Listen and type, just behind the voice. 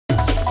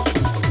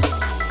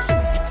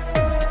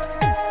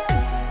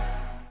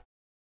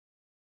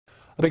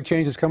A big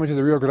change is coming to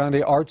the Rio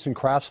Grande Arts and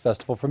Crafts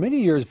Festival. For many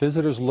years,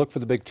 visitors look for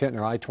the big tent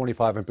near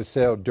I-25 in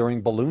Paseo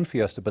during Balloon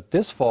Fiesta, but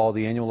this fall,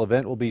 the annual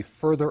event will be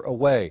further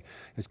away.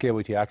 As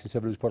KOAT Action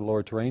 7 News reporter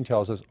Laura Terrain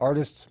tells us,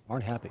 artists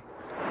aren't happy.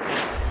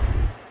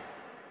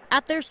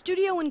 At their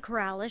studio in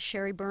Corrales,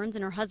 Sherry Burns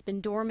and her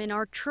husband Dorman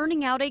are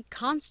churning out a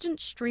constant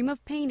stream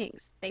of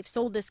paintings. They've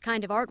sold this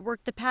kind of artwork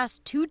the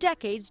past 2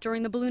 decades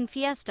during the Balloon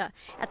Fiesta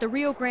at the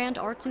Rio Grande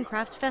Arts and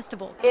Crafts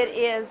Festival. It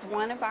is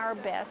one of our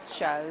best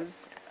shows,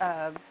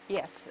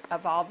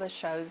 of all the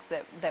shows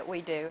that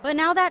we do. But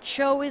now that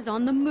show is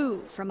on the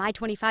move from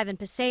I-25 in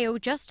Paseo,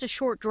 just a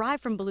short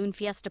drive from Balloon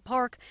Fiesta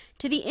Park,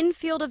 to the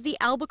infield of the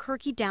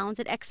Albuquerque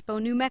Downs at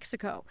Expo, New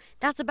Mexico.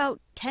 That's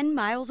about 10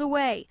 miles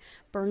away.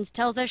 Burns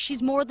tells us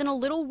she's more than a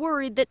little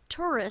worried that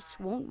tourists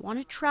won't want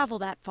to travel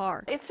that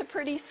far. It's a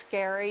pretty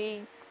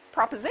scary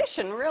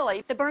proposition,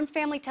 really. The Burns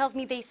family tells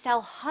me they sell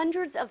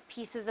hundreds of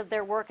pieces of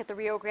their work at the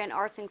Rio Grande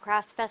Arts and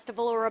Crafts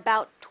Festival, or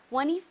about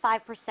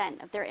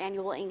 25% of their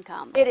annual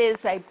income. It is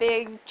a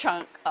big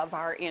chunk of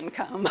our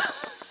income.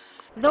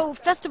 Though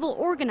festival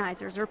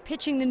organizers are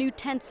pitching the new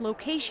tent's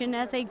location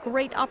as a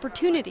great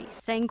opportunity,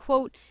 saying,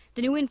 quote,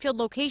 the new infield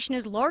location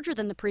is larger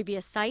than the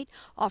previous site,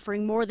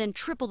 offering more than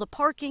triple the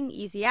parking,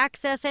 easy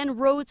access, and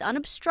roads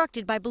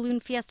unobstructed by Balloon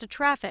Fiesta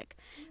traffic.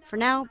 For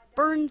now,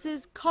 Burns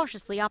is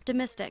cautiously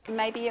optimistic.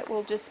 Maybe it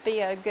will just be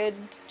a good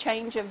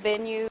change of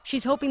venue.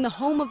 She's hoping the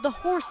home of the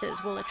horses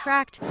will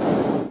attract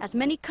as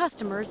many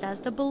customers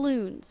as the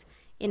balloons.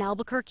 In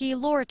Albuquerque,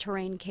 Laura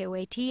Terrain,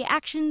 KOAT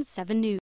Action 7 News.